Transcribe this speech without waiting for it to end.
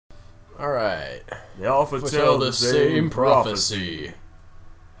Alright. They all foretell the same prophecy.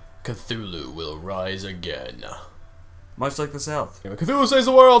 Cthulhu will rise again. Much like the South. Cthulhu saves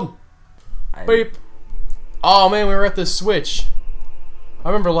the world! Beep. Oh man, we were at this Switch. I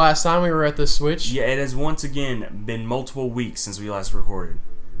remember last time we were at this Switch. Yeah, it has once again been multiple weeks since we last recorded.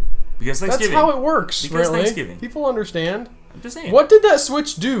 Because Thanksgiving. That's how it works, because really. Thanksgiving. People understand. I'm just saying. What did that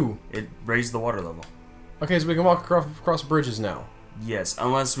Switch do? It raised the water level. Okay, so we can walk across bridges now. Yes,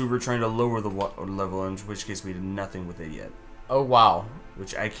 unless we were trying to lower the water level, in which case we did nothing with it yet. Oh, wow.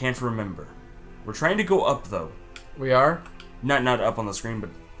 Which I can't remember. We're trying to go up, though. We are? Not up on the screen, but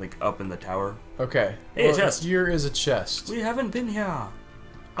like up in the tower. Okay. Hey, a chest. Here is a chest. We haven't been here.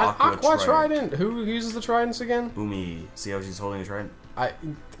 Aqua Trident. Who uses the tridents again? Boomy. See how she's holding a trident?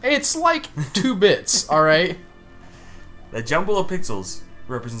 It's like 2 bits, alright? That jumble of pixels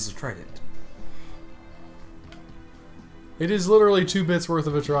represents a trident. It is literally 2 bits worth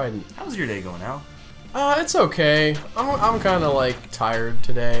of a trident. How's your day going, Al? It's okay. I'm kind of like tired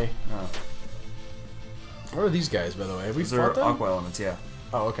today. Oh. What are these guys, by the way? Have we Those fought are them? aqua elements, yeah.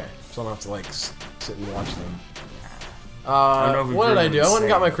 Oh, okay. So I don't have to like sit and watch them. What did I do? I went and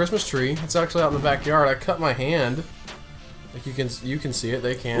got my Christmas tree. It's actually out in the backyard. I cut my hand. Like you can see it.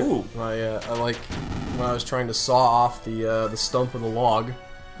 They can't. Ooh. I like when I was trying to saw off the stump of the log.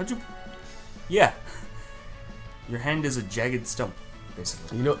 How'd you? Yeah. Your hand is a jagged stump,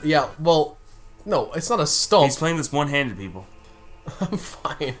 basically. You know? Yeah. Well, no, it's not a stump. He's playing this one-handed, people. I'm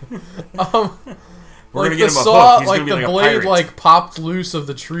fine. We're like gonna get the him a saw, hook. He's like gonna be the like a blade, pirate. like popped loose of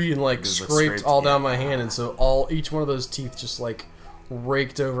the tree and like Just, like, scraped all down yeah. my hand, and so each one of those teeth just like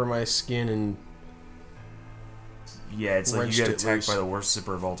raked over my skin and. Yeah, it's like you get attacked loose. by the worst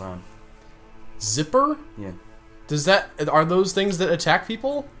zipper of all time. Zipper? Yeah. Are those things that attack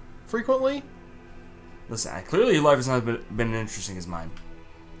people frequently? Listen, clearly your life has not been interesting as mine.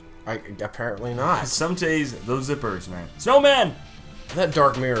 Apparently not. Some days, those zippers, man. Snowman! That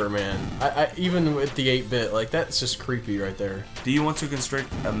dark mirror, man. Even with the 8-bit, like that's just creepy right there. Do you want to construct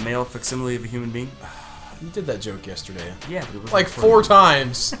a male facsimile of a human being? You did that joke yesterday. Yeah, but it was like 4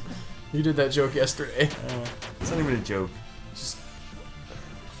 times. You did that joke yesterday. It's not even a joke. It's just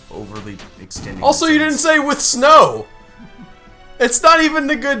overly extending. Also, you didn't say with snow. It's not even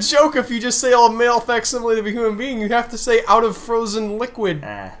a good joke if you just say a male facsimile of a human being. You have to say out of frozen liquid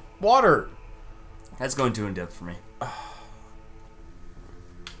water. That's going too in depth for me.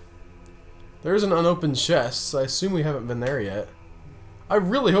 There's an unopened chest, so I assume we haven't been there yet. I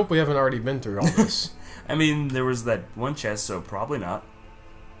really hope we haven't already been through all this. I mean, there was that one chest, so probably not.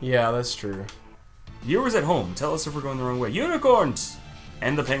 Yeah, that's true. Viewers at home, tell us if we're going the wrong way. Unicorns!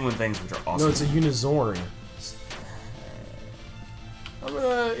 And the penguin things, which are awesome. No, it's a Unizorn. I'm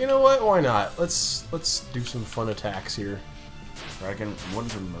gonna, you know what? Why not? Let's do some fun attacks here. What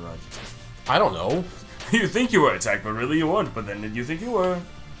is a mirage? I don't know. You think you were attacked, but really you weren't. But then did you think you were?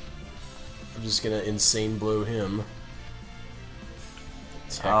 I'm just gonna insane blow him.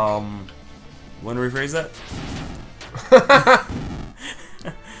 Tech. Want to rephrase that?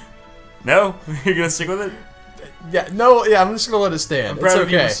 No? You're gonna stick with it? Yeah, no, yeah, I'm just gonna let it stand. I'm proud It's of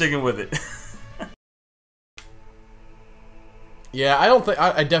you okay. for sticking with it. Yeah, I don't think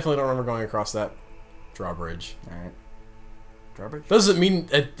I definitely don't remember going across that drawbridge. Alright. Drawbridge? Doesn't mean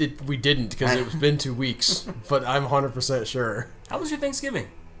we didn't, because it's been 2 weeks, but I'm 100% sure. How was your Thanksgiving?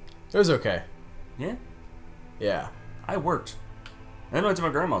 It was okay. Yeah? Yeah. I worked. And then I went to my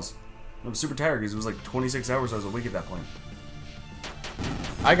grandma's. I was super tired because it was like 26 hours I was awake at that point.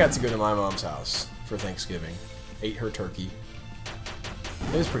 I got to go to my mom's house for Thanksgiving. Ate her turkey.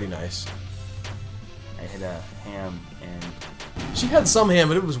 It was pretty nice. I had a ham and... She had some ham,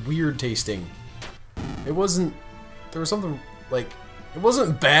 but it was weird tasting. It wasn't... There was something, like... It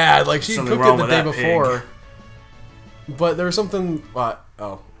wasn't bad. Like, she Something cooked it the wrong day with that before. But there was something... I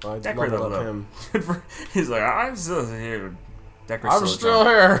Decorate leveled leveled up him. He's like, I'm still here. I'm still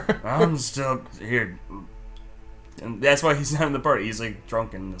here. I'm still here. And that's why he's not in the party. He's like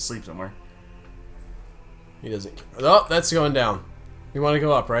drunk and asleep somewhere. He doesn't... Oh, that's going down. You want to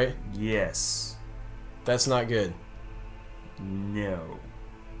go up, right? Yes. That's not good. No.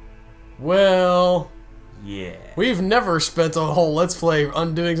 Well... Yeah. We've never spent a whole Let's Play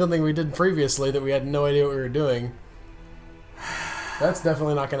undoing something we did previously that we had no idea what we were doing. That's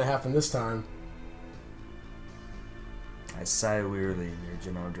definitely not going to happen this time. I sigh wearily in your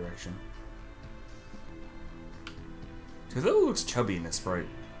general direction. Cthulhu looks chubby in this sprite.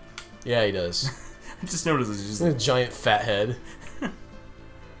 Yeah, he does. I just noticed he's just A giant fat head.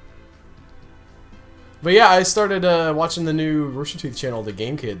 But yeah, I started watching the new Rooster Teeth channel, the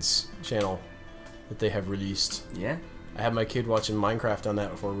Game Kids channel that they have released. Yeah? I had my kid watching Minecraft on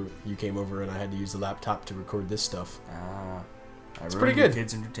that before you came over, and I had to use the laptop to record this stuff. It's pretty good.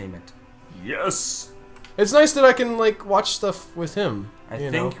 Kids' entertainment. Yes. It's nice that I can like watch stuff with him. I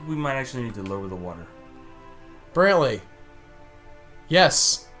think we might actually need to lower the water. Brantley.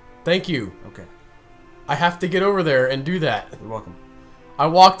 Yes. Thank you. Okay. I have to get over there and do that. You're welcome. I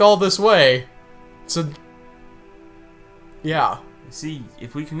walked all this way. So. Yeah. See,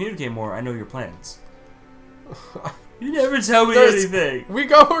 if we communicate more, I know your plans. You never tell me anything.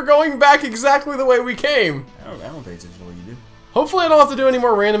 We're going back exactly the way we came. I don't pay attention to what you do. Hopefully I don't have to do any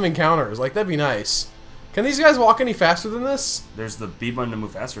more random encounters. Like, that'd be nice. Can these guys walk any faster than this? There's the B button to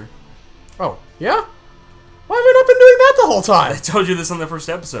move faster. Oh, yeah? Why have I not been doing that the whole time? I told you this on the first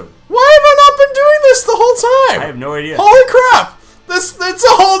episode. Why have I not been doing this the whole time? I have no idea. Holy crap! It's a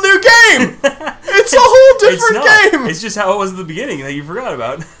whole new game! It's a whole different game! It's just how it was at the beginning that you forgot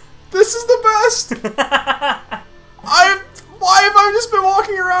about. This is the best! Why have I just been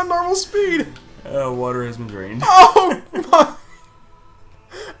walking around normal speed? Water has been drained. Oh my...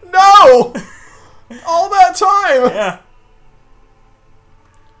 No! All that time!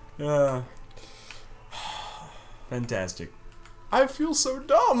 Yeah. Fantastic. I feel so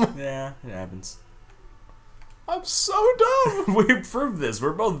dumb. Yeah, it happens. I'm so dumb. We proved this.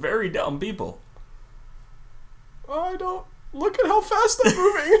 We're both very dumb people. I don't... Look at how fast I'm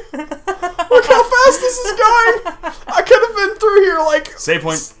moving. Look how fast this is going. I could have been through here like... Save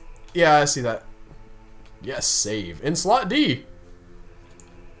point. Yeah, I see that. Yes, save. In slot D.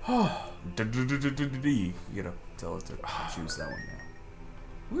 You gotta tell it to choose that one now.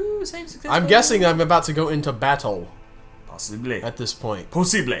 Woo, save successful. I'm guessing I'm about to go into battle. Possibly. At this point.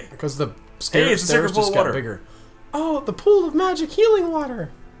 Possibly. Because the it's stairs just got water. bigger. Oh, the pool of magic healing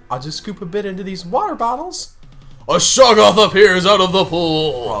water. I'll just scoop a bit into these water bottles. A Shoggoth appears out of the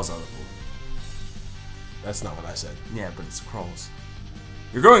pool. Crawls out of the pool. That's not what I said. Yeah, but it's crawls.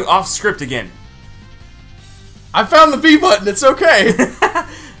 You're going off script again. I found the B button. It's okay.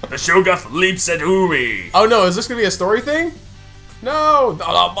 The Shoggoth leaps at Umi. Oh no, is this gonna be a story thing? No,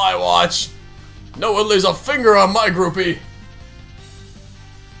 not on my watch. No one lays a finger on my groupie.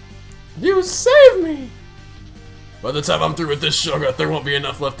 You saved me. By the time I'm through with this Shoggoth, there won't be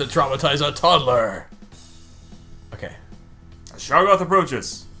enough left to traumatize a toddler. Okay. A Shoggoth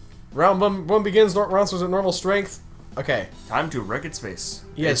approaches. Round one begins. Monsters at normal strength. Okay. Time to wreck its face.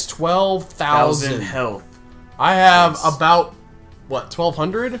 He has 12,000 health. I have about, what,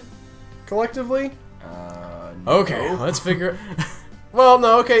 1,200 collectively? Okay, no. let's figure... Well,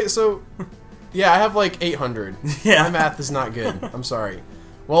 no, okay, so... Yeah, I have like 800. Yeah. My math is not good. I'm sorry.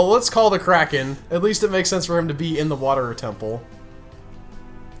 Well, let's call the Kraken. At least it makes sense for him to be in the water temple.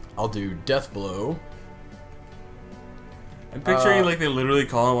 I'll do Death Blow. I'm picturing like they literally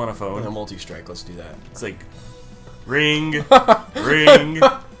call him on a phone. And a multi-strike, let's do that. It's like, ring, ring.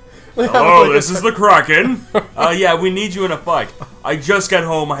 Hello, this is the Kraken. Yeah, we need you in a fight. I just got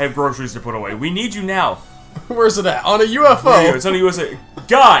home, I have groceries to put away. We need you now. Where's it at? On a UFO. It's on a USA.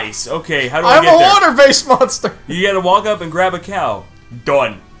 Guys, okay, how do I get there? I'm a water-based monster. You gotta walk up and grab a cow.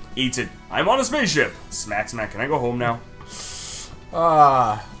 Done. Eats it. I'm on a spaceship. Smack, smack. Can I go home now?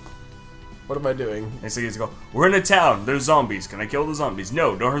 What am I doing? Next thing is go, we're in a town. There's zombies. Can I kill the zombies?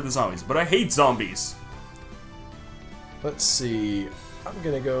 No, don't hurt the zombies. But I hate zombies. Let's see. I'm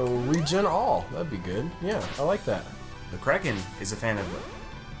gonna go regen all. That'd be good. Yeah, I like that. The Kraken is a fan of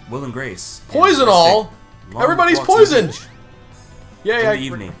Will and Grace. Poison all. Everybody's poisoned. Yeah, in the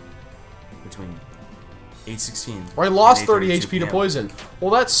evening, between 8:16. Or I lost 30 HP HP to poison.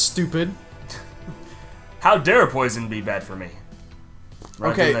 Well, that's stupid. How dare poison be bad for me?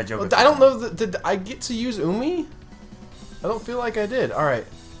 Okay, I don't know. Did I get to use Umi? I don't feel like I did. All right,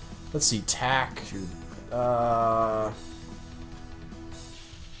 let's see. Tack.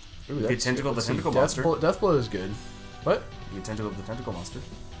 Ooh, that's Tentacle the Tentacle Monster. Death Blow is good. What? You Tentacle the Tentacle Monster.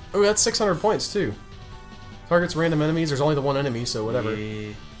 Oh, that's 600 points too. Targets random enemies. There's only the one enemy, so whatever.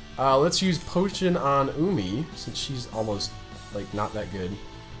 Yeah. Let's use Potion on Umi, since she's almost, like, not that good.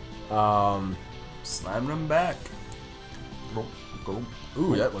 Slam them back. Go.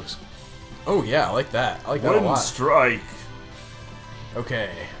 Ooh, that looks... Oh, yeah, I like that. I like that a lot. Strike.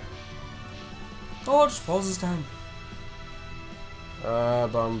 Okay. Oh, just pause this time.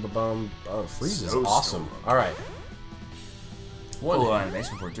 Freeze is awesome. Alright. One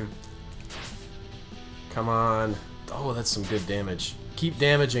animation for it, too. Come on. Oh, that's some good damage. Keep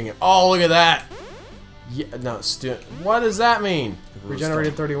damaging it. Oh, look at that! Yeah, no, what does that mean?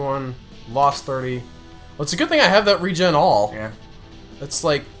 Regenerated 31, lost 30. Well, it's a good thing I have that regen all. Yeah. That's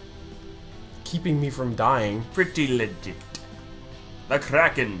like keeping me from dying. Pretty legit. The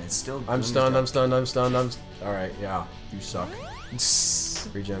Kraken is still. I'm stunned. I'm stunned. I'm stunned. Alright, yeah. You suck.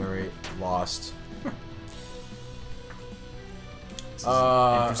 Regenerate. Lost.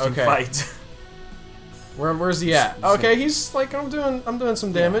 Interesting okay. fight. Where's he at? Okay, he's like, I'm doing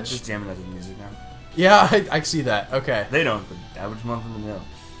some damage. Just jamming out the music now. Yeah, I see that. Okay. They don't, but average one from the know.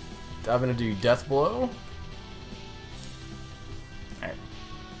 I'm gonna do Death Blow. Alright.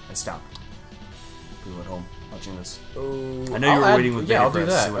 I stopped. People at home watching this. Ooh, I know you were waiting with yeah, I'll bated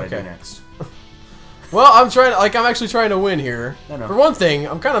do breath to that. see what I Okay. do next. Well, I'm actually trying to win here. I know. For one thing,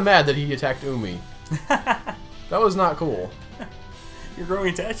 I'm kind of mad that he attacked Umi. That was not cool. You're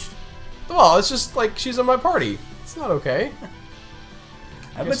growing attached? Well, it's just like she's in my party. It's not okay.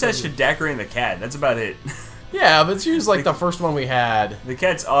 I'm attached to Daiquiri and the cat. That's about it. Yeah, but she was like the first one we had. The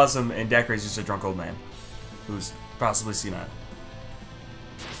cat's awesome, and Daiquiri's just a drunk old man who's possibly senile.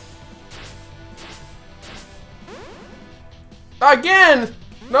 Again!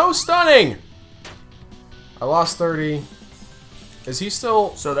 No stunning! I lost 30. Is he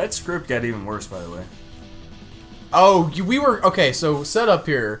still... So that script got even worse, by the way. Oh, we were... Okay, so set up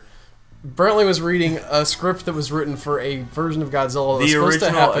here. Brentley was reading a script that was written for a version of Godzilla that was supposed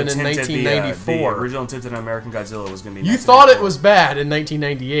to happen in 1994. The original attempt at American Godzilla was going to be... You thought it was bad in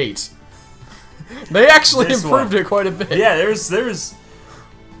 1998. They actually This improved one. it quite a bit. Yeah, there's...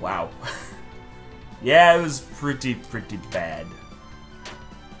 Wow. Yeah, it was pretty bad.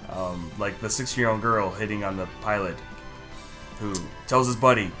 Like the 6-year-old girl hitting on the pilot, who tells his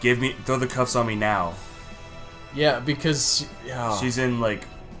buddy, throw the cuffs on me now." Yeah, because She's in like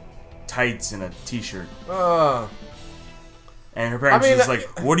tights and a t-shirt, uh, and her parents I mean, is like,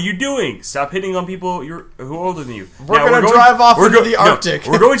 "What are you doing? Stop hitting on people who are older than you." We're gonna drive off into the Arctic.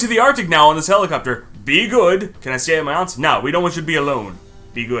 No, we're going to the Arctic now on this helicopter. Be good. Can I stay at my aunt's? No, we don't want you to be alone.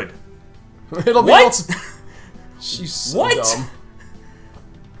 Be good. it'll be What? She's so What? dumb.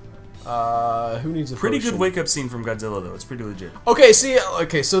 Who needs a Pretty potion? good wake-up scene from Godzilla, though. It's pretty legit. Okay,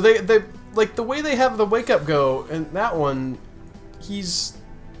 so they like the way they have the wake up go in that one, he's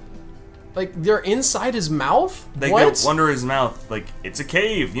like they're inside his mouth. They What? go under his mouth, like it's a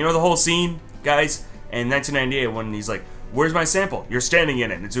cave. You know the whole scene, guys? In 1998, when he's like, "Where's my sample? You're standing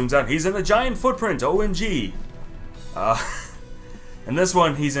in it." And it zooms out. He's in a giant footprint. OMG. And this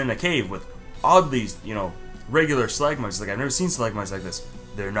one, he's in a cave with oddly, regular stalagmites. Like I've never seen stalagmites like this.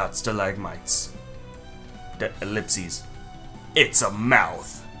 They're not stalagmites. They're ellipses. It's a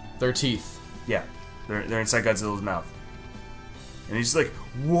mouth. Their teeth. Yeah, they're inside Godzilla's mouth. And he's just like,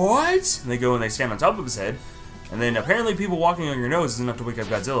 "What?" And they go and they stand on top of his head. And then apparently people walking on your nose is enough to wake up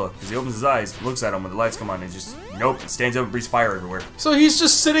Godzilla. Because he opens his eyes, looks at him when the lights come on, and just, nope, stands up and breathes fire everywhere. So he's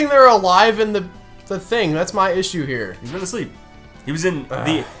just sitting there alive in the thing. That's my issue here. He's been asleep. He was in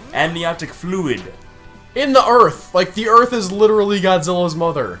the amniotic fluid. In the Earth. Like, the Earth is literally Godzilla's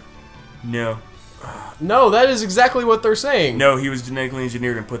mother. No. No, that is exactly what they're saying. No, he was genetically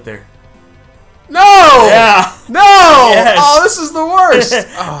engineered and put there. No! Yeah! No! Yes. Oh, this is the worst!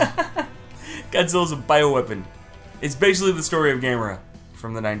 Oh. Godzilla's a bioweapon. It's basically the story of Gamera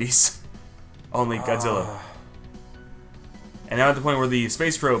from the 90s. Only Godzilla. And now at the point where the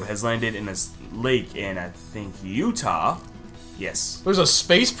space probe has landed in a lake in, I think, Utah. Yes. There's a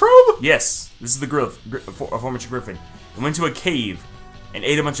space probe? Yes. This is the former Griffin. It went to a cave and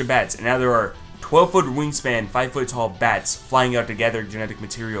ate a bunch of bats. And now there are 12-foot wingspan, 5-foot tall bats flying out to gather genetic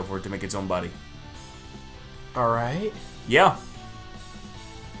material for it to make its own body. Alright. Yeah.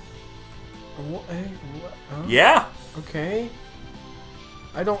 Huh? Yeah. Okay.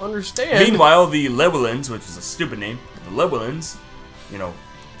 I don't understand. Meanwhile, the Llewellyns, which is a stupid name, the Llewellyns,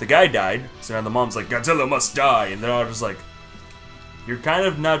 the guy died, so now the mom's like, "Godzilla must die," and they're all just like, "You're kind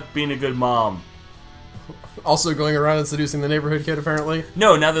of not being a good mom." Also going around and seducing the neighborhood kid, apparently.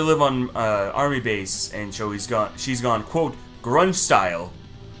 No, now they live on army base, and so she's gone, quote, grunge style,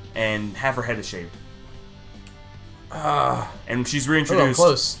 and half her head is shaved. And she's reintroduced,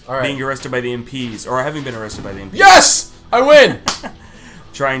 close. All right. being arrested by the MPs, or having been arrested by the MPs. Yes! I win!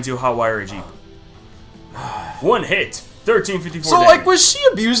 Trying to hotwire a Jeep. One hit, 1354 So, damage. like, was she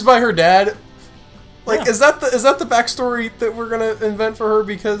abused by her dad? Like, is that the backstory that we're gonna invent for her?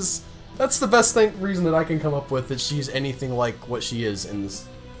 Because that's the best reason that I can come up with that she's anything like what she is in this.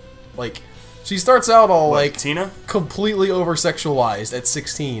 Like, she starts out all like Tina, completely over-sexualized at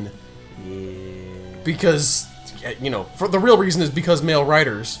 16. Yeah. Because, for the real reason is because male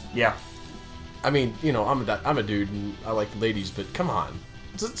writers. Yeah. I mean, I'm a dude and I like ladies, but come on.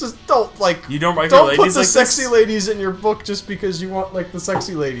 Just don't, like... You don't write Don't your put ladies the like sexy this? ladies in your book just because you want, like, the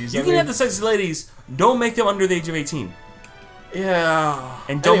sexy ladies. You can have the sexy ladies. Don't make them under the age of 18. Yeah.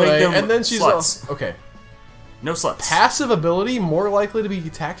 And don't make them and then she's sluts. okay. No sluts. Passive ability, more likely to be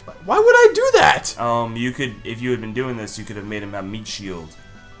attacked by... Why would I do that? You could, if you had been doing this, you could have made him have meat shield.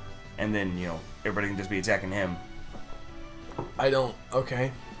 And then, you know, everybody can just be attacking him. I don't...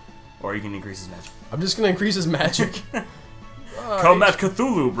 Okay. Or you can increase his magic. I'm just gonna increase his magic. Come at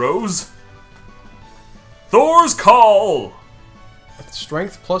Cthulhu, bros! Thor's Call!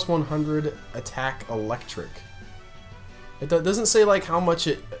 Strength plus 100, attack electric. It doesn't say like how much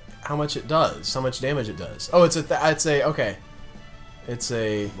it does, how much damage it does. Oh, it's a okay. It's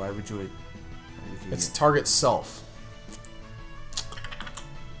a. Why would you? It's target self.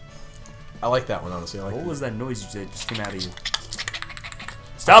 I like that one, honestly. I like what that. was that noise you said just came out of you?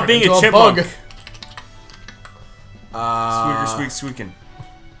 Stop being a chipmunk! Bug. Squeaker, squeak, squeaking.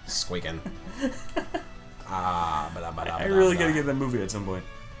 Squeaking. I really gotta get that movie at some point.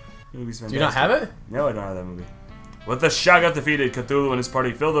 The movie's fantastic. Do you not have it? No, I don't have that movie. With the Shoggoth defeated, Cthulhu and his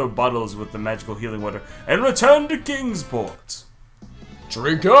party fill their bottles with the magical healing water and return to Kingsport.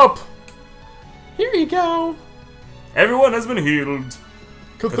 Drink up! Here you go! Everyone has been healed.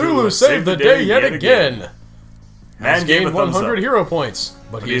 Cthulhu saved the day yet again! Man gained gave a thumbs 100 up. hero points,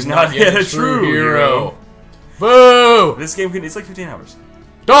 but he's not yet a true hero. Boo! This game it's like 15 hours.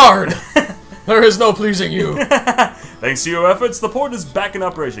 Darn! There is no pleasing you. Thanks to your efforts, the port is back in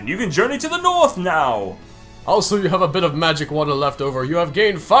operation. You can journey to the north now. Also, you have a bit of magic water left over. You have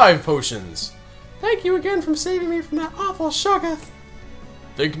gained 5 potions. Thank you again for saving me from that awful Shoggoth.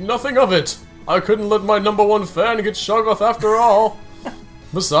 Think nothing of it. I couldn't let my #1 fan get Shoggoth after all.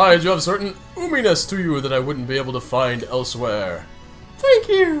 Besides, you have certain oominess to you that I wouldn't be able to find elsewhere. Thank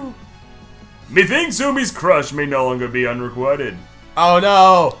you. Methinks Umi's crush may no longer be unrequited. Oh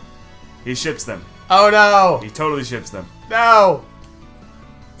no. He ships them. Oh no. He totally ships them. No.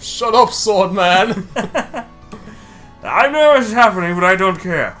 Shut up, sword man. I know what's happening, but I don't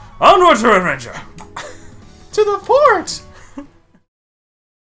care. Onward to adventure! To the port!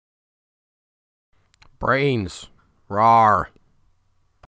 Brains. Rawr.